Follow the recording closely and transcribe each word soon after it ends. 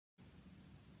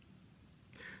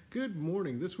Good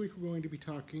morning. This week we're going to be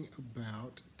talking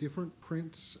about different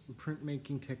prints,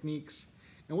 printmaking techniques,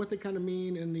 and what they kind of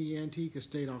mean in the antique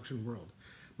estate auction world.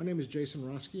 My name is Jason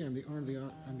Roski. I'm the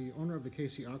owner of the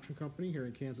KC Auction Company here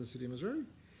in Kansas City, Missouri.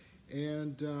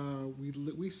 And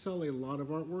we sell a lot of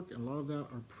artwork, and a lot of that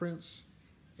are prints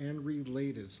and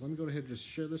related. So let me go ahead and just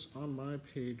share this on my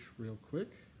page real quick.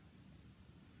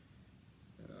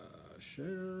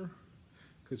 Share,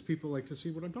 because people like to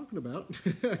see what I'm talking about.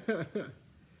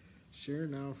 Share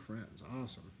now, friends.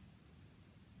 Awesome.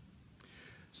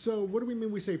 So what do we mean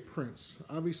when we say prints?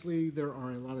 Obviously, there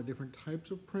are a lot of different types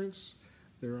of prints.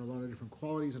 There are a lot of different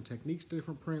qualities and techniques to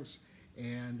different prints,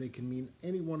 and they can mean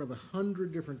any one of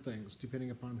 100 different things,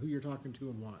 depending upon who you're talking to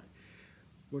and why.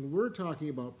 When we're talking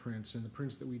about prints, and the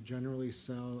prints that we generally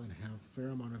sell and have a fair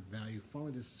amount of value, fall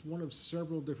into one of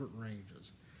several different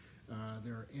ranges.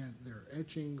 There are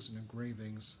etchings and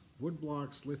engravings,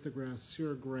 woodblocks, lithographs,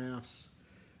 serigraphs,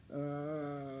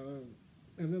 and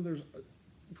then there's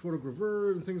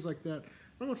photogravure and things like that.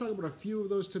 I'm going to talk about a few of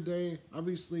those today.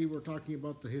 Obviously, we're talking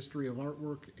about the history of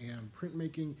artwork and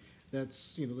printmaking.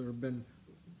 That's, there have been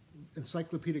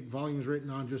encyclopedic volumes written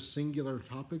on just singular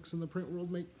topics in the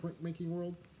printmaking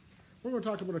world. We're going to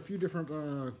talk about a few different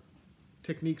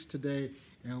techniques today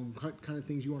and what kind of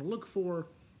things you want to look for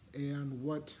and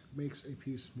what makes a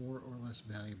piece more or less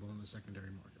valuable in the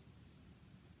secondary market.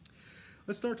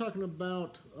 Let's start talking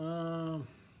about,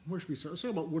 where should we start? Let's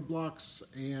talk about woodblocks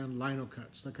and lino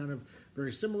cuts. They're kind of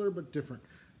very similar but different.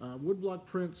 Woodblock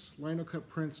prints, lino cut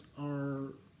prints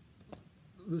are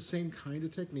the same kind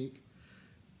of technique,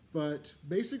 but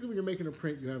basically when you're making a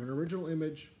print, you have an original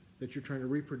image that you're trying to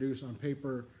reproduce on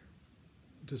paper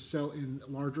to sell in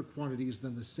larger quantities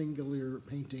than the singular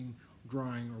painting,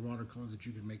 drawing, or watercolor that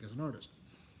you can make as an artist.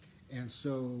 And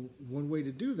so one way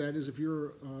to do that is if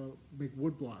you're make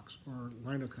wood blocks or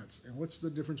lino cuts. And what's the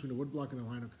difference between a wood block and a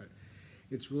lino cut?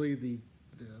 It's really the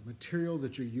material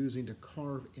that you're using to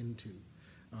carve into.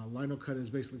 Lino cut is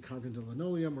basically carved into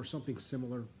linoleum or something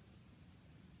similar.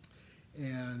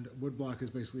 And wood block is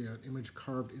basically an image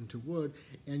carved into wood,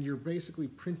 and you're basically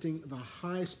printing the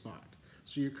high spot.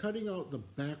 So you're cutting out the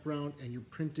background and you're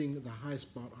printing the high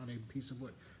spot on a piece of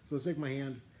wood. So let's take my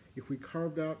hand. If we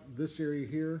carved out this area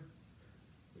here,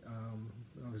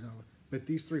 but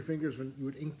these three fingers, when you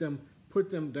would ink them, put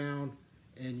them down,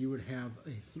 and you would have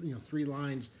three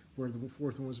lines where the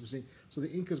fourth one was missing. So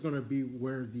the ink is going to be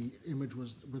where the image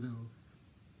was, where the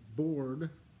board,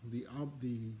 the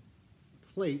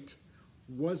plate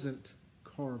wasn't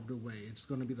carved away. It's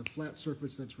going to be the flat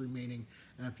surface that's remaining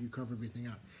after you carve everything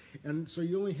out. And so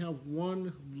you only have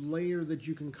one layer that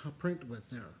you can print with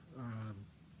there.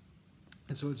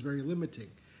 And so it's very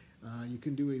limiting. You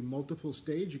can do a multiple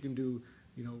stage. You can do,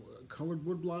 colored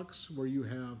wood blocks where you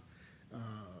have,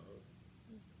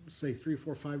 say, 3,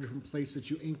 4, 5 different plates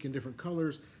that you ink in different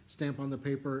colors, stamp on the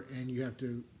paper, and you have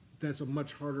to, that's a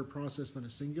much harder process than a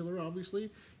singular,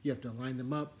 obviously. You have to line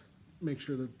them up, make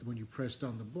sure that when you press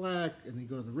down the black and then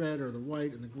go to the red or the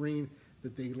white and the green,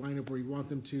 that they line up where you want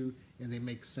them to and they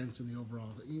make sense in the overall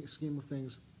scheme of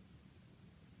things.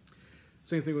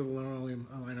 Same thing with a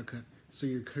lino cut. So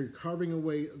you're carving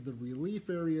away the relief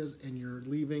areas and you're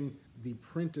leaving the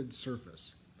printed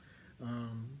surface.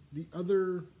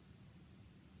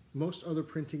 Most other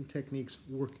printing techniques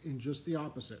work in just the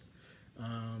opposite.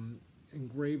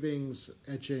 Engravings,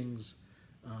 etchings,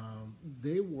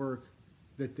 they work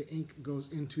that the ink goes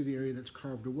into the area that's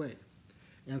carved away.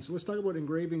 And so let's talk about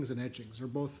engravings and etchings. They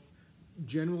both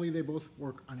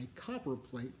work on a copper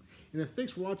plate. And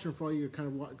thanks for watching, for all you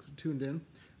kind of tuned in.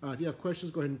 If you have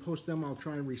questions, go ahead and post them. I'll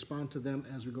try and respond to them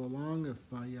as we go along. If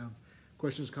you have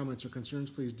questions, comments, or concerns,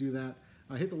 please do that.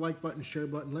 Hit the like button, share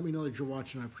button. Let me know that you're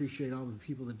watching. I appreciate all the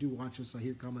people that do watch this. I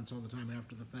hear comments all the time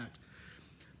after the fact.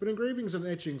 But engravings and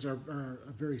etchings are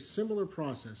a very similar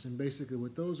process. And basically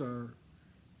what those are,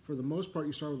 for the most part,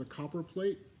 you start with a copper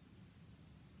plate.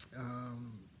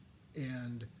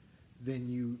 And then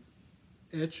you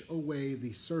etch away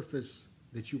the surface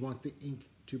that you want the ink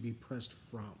to be pressed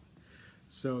from.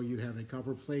 So you have a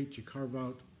copper plate, you carve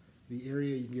out the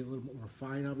area, you can get a little bit more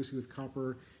fine, obviously, with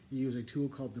copper. You use a tool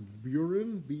called the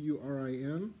burin,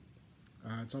 B-U-R-I-N.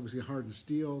 It's obviously hardened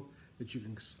steel that you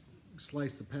can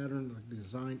slice the pattern, the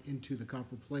design, into the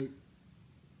copper plate.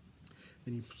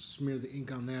 Then you smear the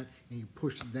ink on that, and you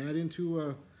push that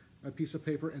into a piece of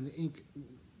paper, and the ink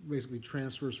basically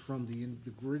transfers from the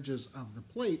ridges of the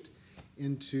plate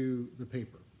into the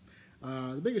paper.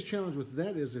 The biggest challenge with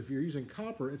that is if you're using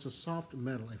copper, it's a soft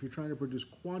metal. If you're trying to produce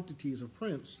quantities of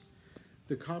prints,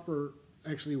 the copper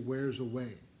actually wears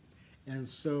away. And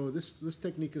so this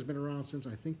technique has been around since,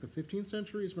 I think, the 15th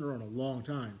century. It's been around a long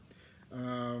time.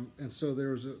 And so there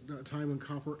was a time when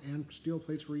copper and steel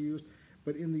plates were used.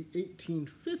 But in the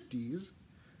 1850s,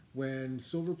 when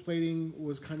silver plating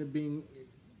was kind of being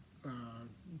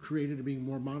created and being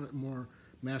more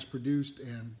mass-produced,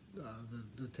 and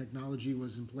the technology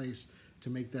was in place to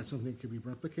make that something that could be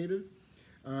replicated,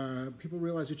 people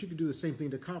realized that you could do the same thing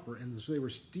to copper. And so they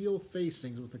were steel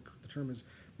facings, what the term is.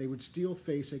 They would steel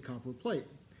face a copper plate.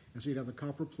 And so you'd have the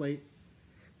copper plate.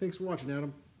 Thanks for watching,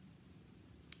 Adam.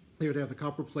 They would have the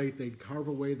copper plate. They'd carve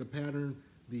away the pattern,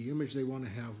 the image they want to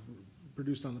have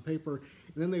produced on the paper,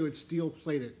 and then they would steel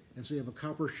plate it. And so you have a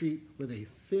copper sheet with a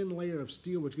thin layer of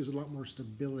steel, which gives a lot more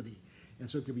stability. And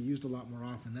so it could be used a lot more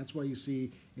often. That's why you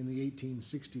see in the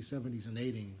 1860s, 70s, and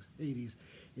 80s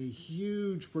a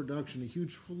huge production, a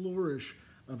huge flourish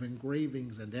of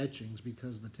engravings and etchings,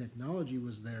 because the technology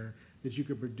was there that you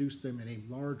could produce them in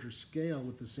a larger scale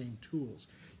with the same tools.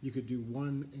 You could do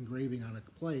one engraving on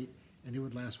a plate, and it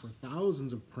would last for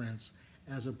thousands of prints,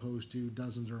 as opposed to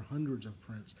dozens or hundreds of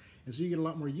prints. And so you get a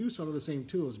lot more use out of the same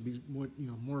tools, be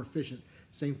more efficient.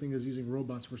 Same thing as using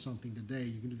robots for something today.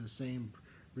 You can do the same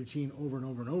routine over and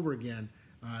over and over again,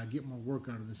 get more work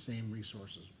out of the same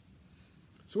resources.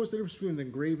 So what's the difference between an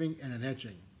engraving and an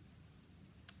etching?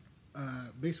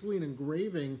 Basically, an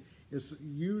engraving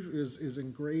is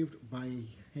engraved by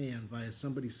hand, by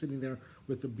somebody sitting there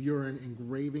with the burin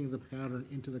engraving the pattern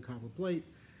into the copper plate.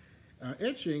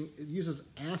 Etching, it uses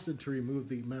acid to remove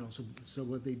the metal. So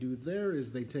what they do there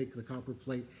is they take the copper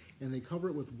plate and they cover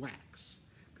it with wax,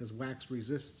 because wax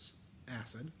resists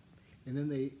acid, and then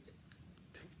they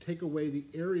take away the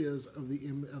areas of the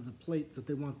plate that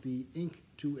they want the ink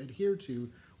to adhere to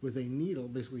with a needle,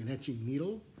 basically an etching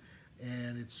needle,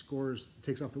 and it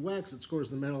takes off the wax, it scores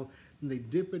the metal, and they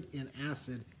dip it in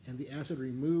acid, and the acid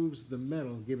removes the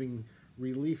metal, giving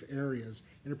relief areas,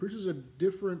 and it produces a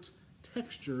different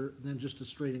texture than just a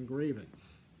straight engraving.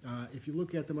 If you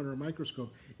look at them under a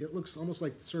microscope, it looks almost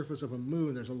like the surface of a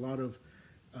moon. There's a lot of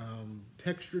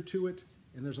texture to it,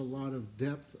 and there's a lot of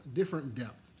depth, different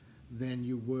depth than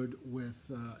you would with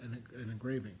an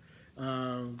engraving.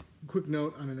 Quick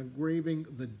note on an engraving: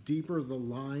 the deeper the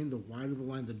line, the wider the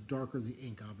line, the darker the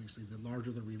ink. Obviously, the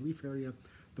larger the relief area,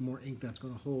 the more ink that's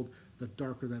going to hold, the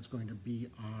darker that's going to be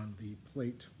on the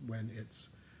plate when it's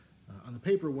on the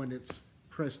paper when it's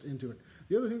pressed into it.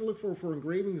 The other thing to look for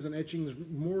engravings and etchings,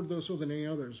 more so than any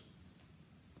others,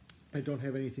 I don't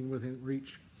have anything within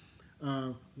reach.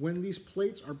 When these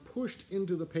plates are pushed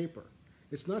into the paper,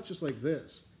 it's not just like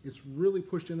this. It's really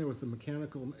pushed in there with the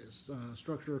mechanical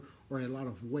structure or a lot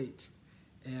of weight.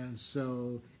 And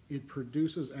so it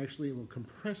produces, actually, it will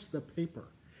compress the paper.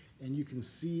 And you can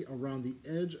see around the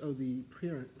edge of the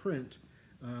print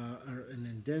an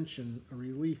indention, a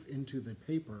relief into the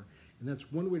paper. And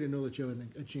that's one way to know that you have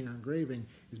an etching or engraving,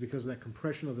 is because of that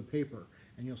compression of the paper.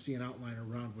 And you'll see an outline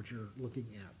around what you're looking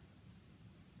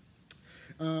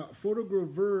at.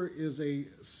 Photogravure is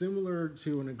similar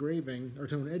to an engraving, or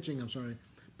to an etching, I'm sorry,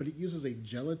 but it uses a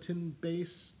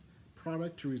gelatin-based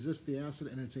product to resist the acid,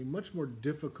 and it's a much more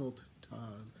difficult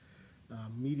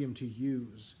medium to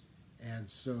use. And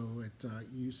so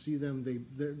you see them,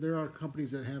 there are companies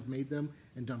that have made them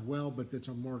and done well, but it's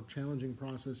a more challenging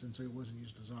process, and so it wasn't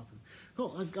used as often.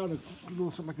 Oh, I've got a little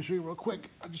something I can show you real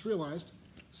quick. I just realized.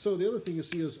 So the other thing you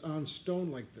see is on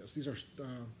stone like this. These are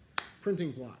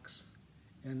printing blocks.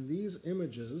 And these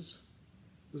images,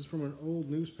 this is from an old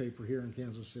newspaper here in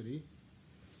Kansas City,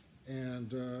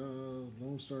 and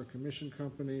Lone Star Commission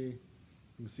Company. You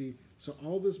can see, so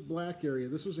all this black area,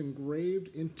 this was engraved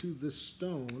into this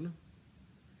stone,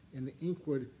 and the ink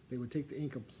they would take the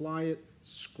ink, apply it,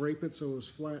 scrape it so it was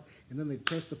flat, and then they'd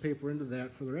press the paper into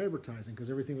that for their advertising, because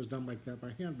everything was done like that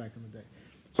by hand back in the day.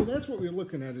 So that's what we're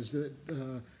looking at, is that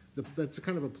that's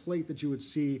kind of a plate that you would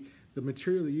see. The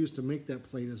material they used to make that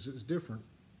plate is different,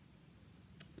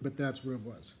 but that's what it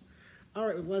was. All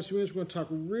right, with the last few minutes, we're going to talk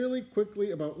really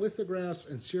quickly about lithographs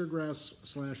and serigraphs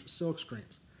 / silk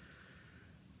screens.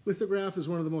 Lithograph is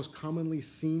one of the most commonly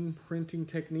seen printing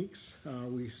techniques.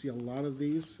 We see a lot of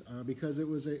these because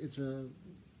there's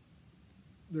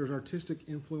artistic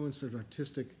influence, there's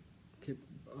artistic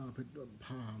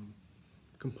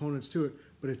components to it,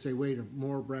 but it's a way to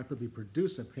more rapidly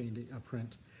produce a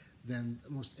print than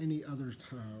almost any other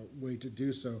way to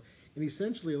do so. And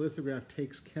essentially, a lithograph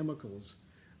takes chemicals,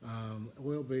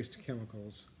 oil-based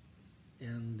chemicals,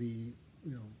 and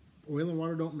oil and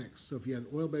water don't mix. So if you have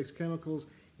oil-based chemicals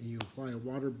and you apply a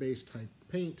water-based type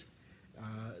paint,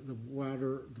 the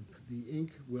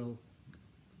ink will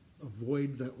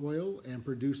avoid the oil and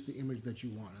produce the image that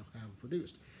you want to have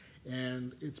produced.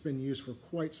 and it's been used for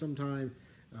quite some time.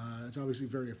 It's obviously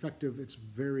very effective. It's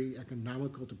very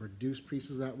economical to produce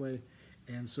pieces that way,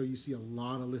 and so you see a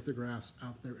lot of lithographs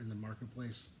out there in the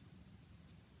marketplace.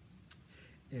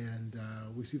 And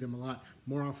we see them a lot.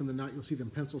 More often than not, you'll see them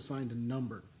pencil signed and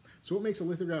numbered. So what makes a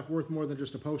lithograph worth more than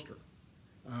just a poster?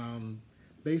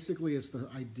 Basically, it's the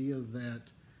idea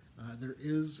that there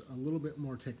is a little bit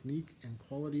more technique and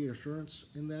quality assurance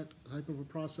in that type of a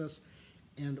process.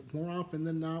 And more often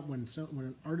than not, when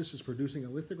an artist is producing a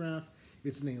lithograph,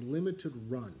 it's in a limited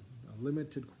run, a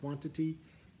limited quantity,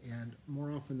 and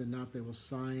more often than not, they will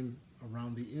sign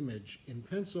around the image in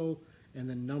pencil and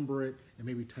then number it and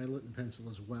maybe title it in pencil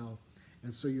as well.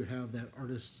 And so you have that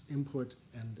artist's input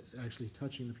and actually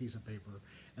touching the piece of paper,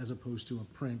 as opposed to a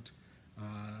print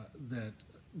that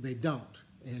they don't.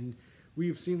 And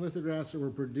we've seen lithographs that were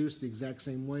produced the exact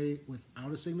same way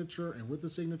without a signature and with a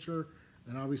signature,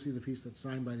 and obviously the piece that's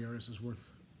signed by the artist is worth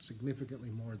significantly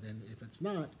more than if it's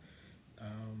not,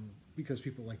 because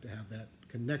people like to have that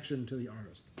connection to the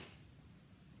artist.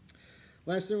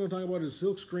 Last thing we're going to talk about is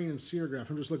silkscreen and serigraph.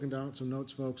 I'm just looking down at some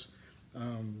notes, folks.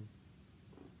 And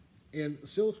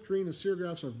silkscreen and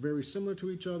serigraphs are very similar to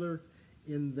each other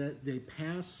in that they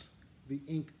pass the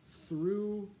ink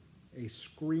through a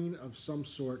screen of some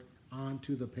sort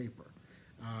onto the paper.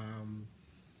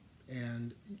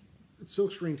 And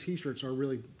silkscreen t-shirts are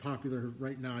really popular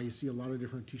right now. You see a lot of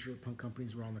different t-shirt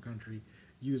companies around the country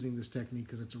using this technique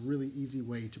because it's a really easy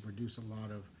way to produce a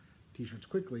lot of t-shirts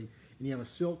quickly. And you have a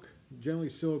silk, generally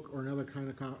silk or another kind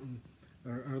of cotton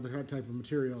or another type of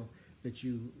material that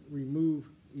you remove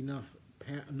enough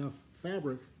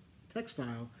fabric,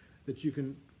 textile, that you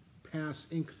can pass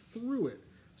ink through it.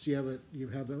 So you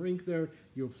have the ink there,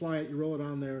 you apply it, you roll it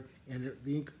on there, and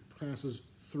the ink passes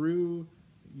through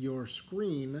your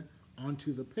screen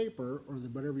onto the paper or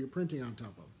whatever you're printing on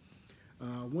top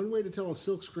of. One way to tell a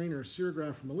silk screen or a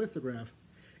serigraph from a lithograph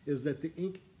is that the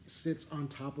ink sits on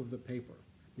top of the paper.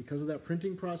 Because of that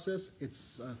printing process,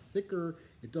 it's thicker,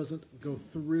 it doesn't go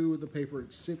through the paper,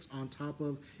 it sits on top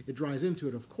of, it dries into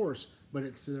it, of course, but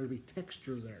there'll be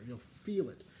texture there, you'll feel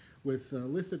it. With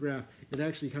lithograph, it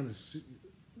actually kind of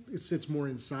it sits more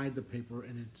inside the paper,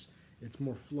 and it's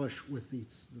more flush with the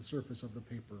surface of the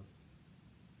paper.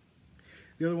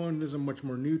 The other one is a much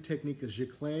more new technique, is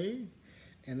giclée,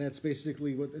 and that's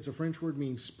basically it's a French word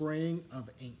meaning spraying of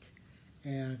ink.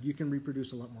 And you can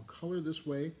reproduce a lot more color this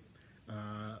way.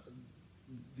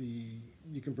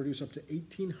 You can produce up to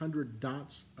 1,800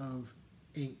 dots of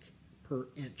ink per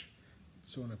inch.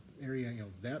 So in an area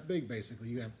that big, basically,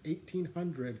 you have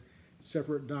 1,800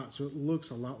 separate dots. So it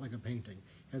looks a lot like a painting.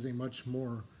 It has a much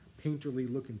more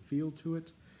painterly look and feel to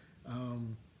it.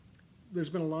 There's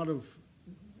been a lot of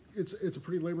it's a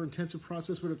pretty labor-intensive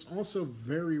process, but it's also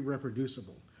very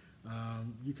reproducible.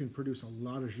 You can produce a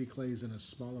lot of giclées in a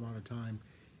small amount of time,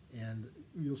 and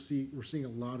we're seeing a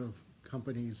lot of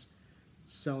companies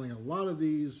selling a lot of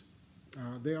these.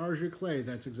 They are giclée,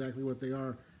 that's exactly what they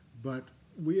are, but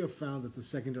we have found that the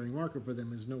secondary market for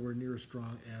them is nowhere near as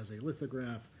strong as a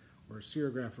lithograph or a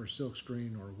serigraph or a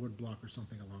silkscreen or a woodblock or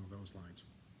something along those lines.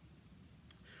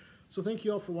 So thank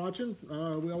you all for watching.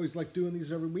 We always like doing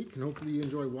these every week, and hopefully you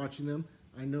enjoy watching them.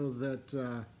 I know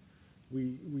that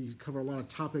we cover a lot of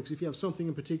topics. If you have something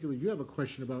in particular you have a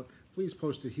question about, please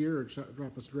post it here or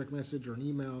drop us a direct message or an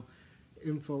email,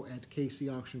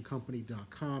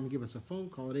 info@kcauctioncompany.com. Give us a phone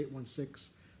call at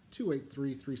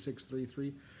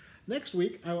 816-283-3633. Next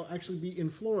week, I will actually be in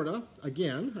Florida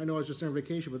again. I know I was just on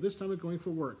vacation, but this time I'm going for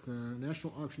work. The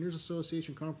National Auctioneers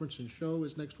Association Conference and Show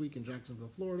is next week in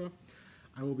Jacksonville, Florida.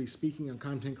 I will be speaking on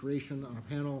content creation on a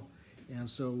panel, and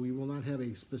so we will not have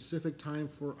a specific time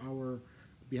for our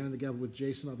Behind the Gavel with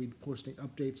Jason. I'll be posting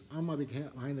updates on my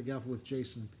Behind the Gavel with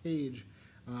Jason page.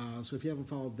 So if you haven't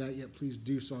followed that yet, please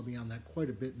do so. I'll be on that quite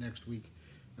a bit next week,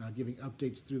 giving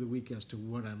updates through the week as to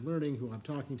what I'm learning, who I'm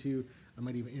talking to. I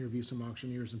might even interview some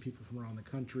auctioneers and people from around the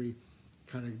country,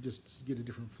 kind of just get a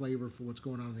different flavor for what's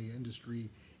going on in the industry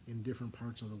in different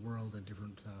parts of the world and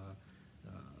different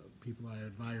people I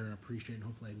admire and appreciate, and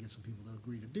hopefully I can get some people to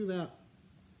agree to do that.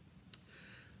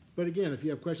 But again, if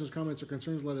you have questions, comments, or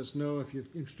concerns, let us know. If you're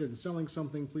interested in selling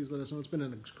something, please let us know. It's been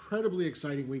an incredibly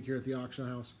exciting week here at the auction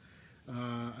house.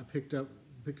 I picked up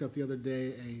the other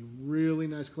day a really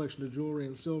nice collection of jewelry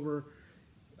and silver.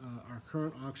 Our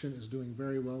current auction is doing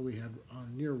very well. We had a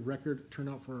near record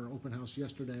turnout for our open house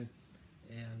yesterday,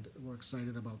 and we're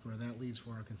excited about where that leads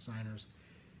for our consigners.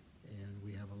 And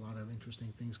we have a lot of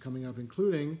interesting things coming up,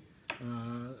 including, I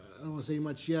don't want to say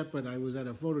much yet, but I was at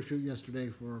a photo shoot yesterday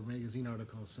for a magazine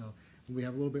article, so we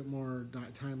have a little bit more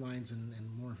timelines and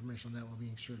more information on that. We'll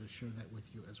be sure to share that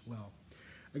with you as well.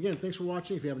 Again, thanks for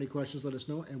watching. If you have any questions, let us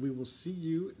know, and we will see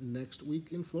you next week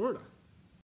in Florida.